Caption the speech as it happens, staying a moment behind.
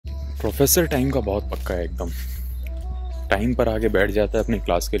Professor time का बहुत पक्का है एकदम। टाइम पर आके बैठ जाता है अपनी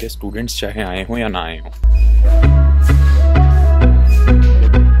क्लास के लिए, स्टूडेंट्स चाहे आए हों या ना आए हों।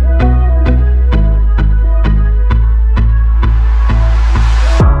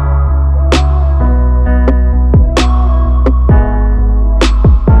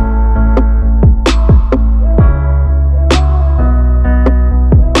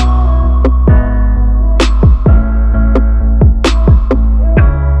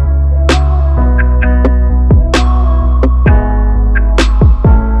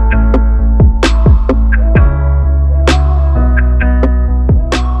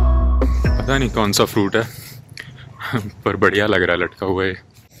 पता नहीं कौन सा फ्रूट है पर बढ़िया लग रहा है लटका हुआ है।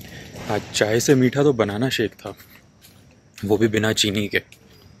 आज चाय से मीठा तो बनाना शेक था, वो भी बिना चीनी के।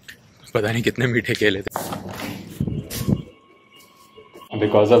 पता नहीं कितने मीठे केले थे।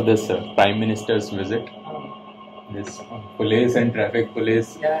 Because of this prime ministers visit, this police and traffic police,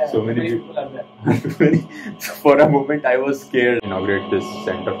 so many people are there. For a moment I was scared. Inaugurate this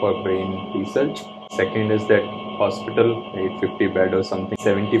center for brain research. Second is that hospital, 850 bed or something.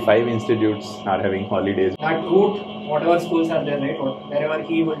 75 institutes are having holidays. That route, whatever schools are there, right, wherever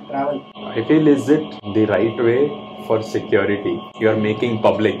he will travel. I feel, is it the right way for security? You are making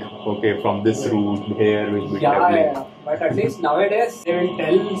public, okay, from this route here will be traveling. Yeah. But at least nowadays they will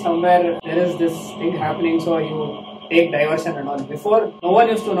tell somewhere there is this thing happening, so you take diversion and all. Before, no one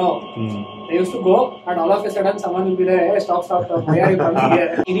used to know. They used to go and all of a sudden someone will be there, hey, stop, why are you coming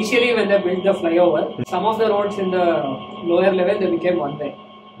here? Initially when they built the flyover, some of the roads in the lower level, they became one way.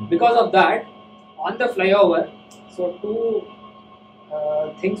 Because of that, on the flyover, so two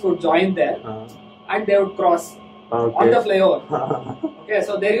things would join there and they would cross. On the flyover. Okay,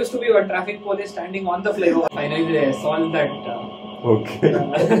 so there used to be one traffic police standing on the flyover. Finally, they solved that.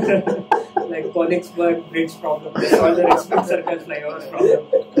 Like Königsberg Bridge problem. They solved the Richmond Circle flyover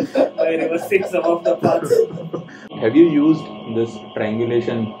problem. By reversing some of the paths. Have you used this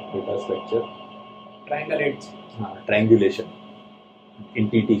triangulation data structure? Triangulate. Triangulation in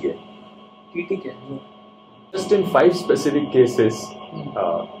TTK. TTK. Just in 5 specific cases,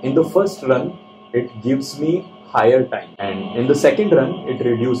 in the first run, it gives me higher time, and in the second run it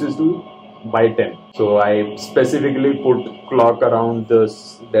reduces to by 10. So I specifically put clock around this,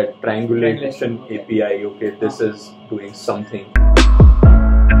 that triangulation API. Okay, this is doing something.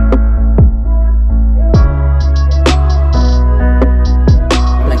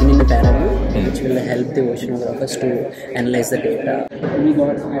 Plugin in the Paraview, which will help the oceanographers to analyze the data. We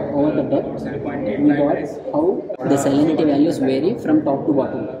got over the depth, we got how the salinity values vary from top to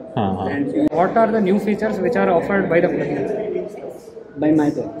bottom. And what are the new features which are offered by the plugin? By my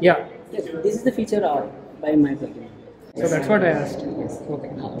plugin? Yeah. This is the feature by my plugin. So that's what I asked. Yes. Okay.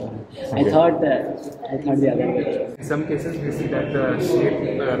 I thought the other way. In some cases, we see that the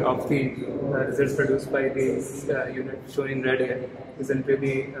shape of the results produced by the unit shown in red here doesn't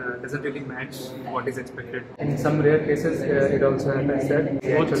really match what is expected. In some rare cases, it also happens that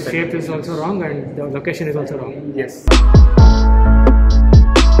Both shape is also wrong and the location is also wrong. Yes.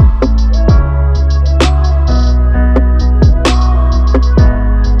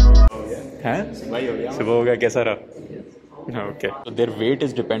 सुबह हो गया, कैसा रहा? Okay. So their weight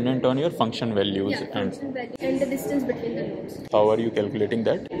is dependent on your function values. Yeah, function value and the distance between the nodes. How are you calculating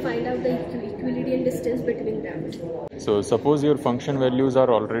that? Find out the equilibrium distance between them. So suppose your function values are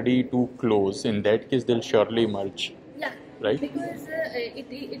already too close. In that case, they'll surely merge. Yeah. Right? Because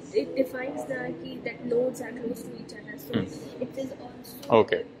it defines that nodes are close to each other. So it is also.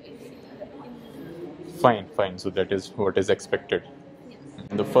 Okay. Fine. So that is what is expected.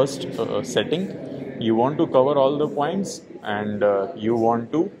 In the first setting, you want to cover all the points and you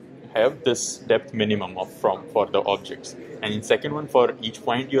want to have this depth minimum for the objects. And in second one, for each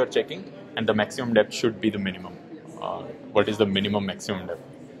point you are checking, and the maximum depth should be the minimum. What is the minimum maximum depth?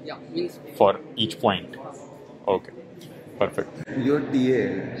 Yeah, means For each point. Okay. Perfect. Your TA,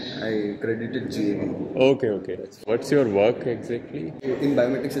 I credited GAV. Okay. What's your work exactly? In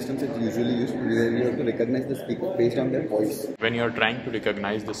biometric systems, it's usually used where you have to recognize the speaker based on their voice. When you're trying to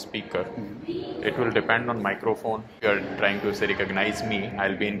recognize the speaker, it will depend on microphone. If you're trying to say recognize me,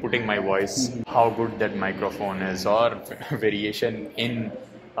 I'll be inputting my voice, how good that microphone is, or variation in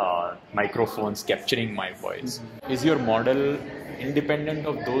microphones capturing my voice. Is your model independent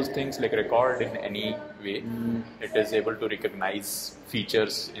of those things, like record in any way? It is able to recognize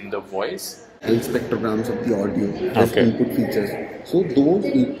features in the voice? Spectrograms of the audio, just input features. So those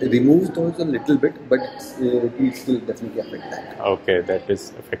removes those a little bit, but it will still definitely affect that. Okay, that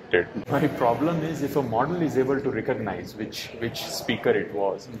is affected. My problem is if a model is able to recognize which speaker it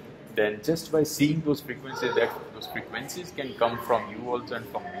was, then just by seeing those frequencies, that those frequencies can come from you also and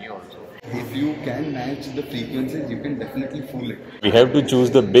from me also. If you can match the frequencies, you can definitely fool it. We have to choose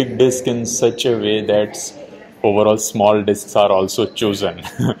the big disc in such a way that overall small discs are also chosen.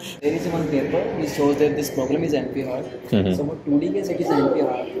 There is one paper which shows that this problem is NP-hard. So for 2D case it is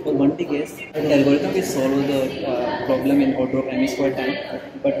NP-hard. For 1D case, the algorithm will solve the problem in order of m² time.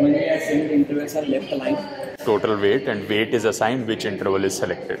 But when we are saying the intervals are left aligned. Total weight, and weight is assigned which interval is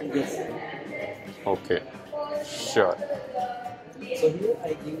selected. Yes. Okay, sure. So here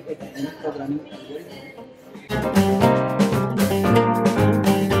I give a dynamic programming algorithm.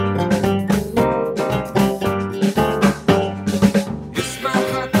 اسمع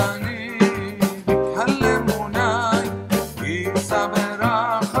خطاني بتهلم وناي في صبر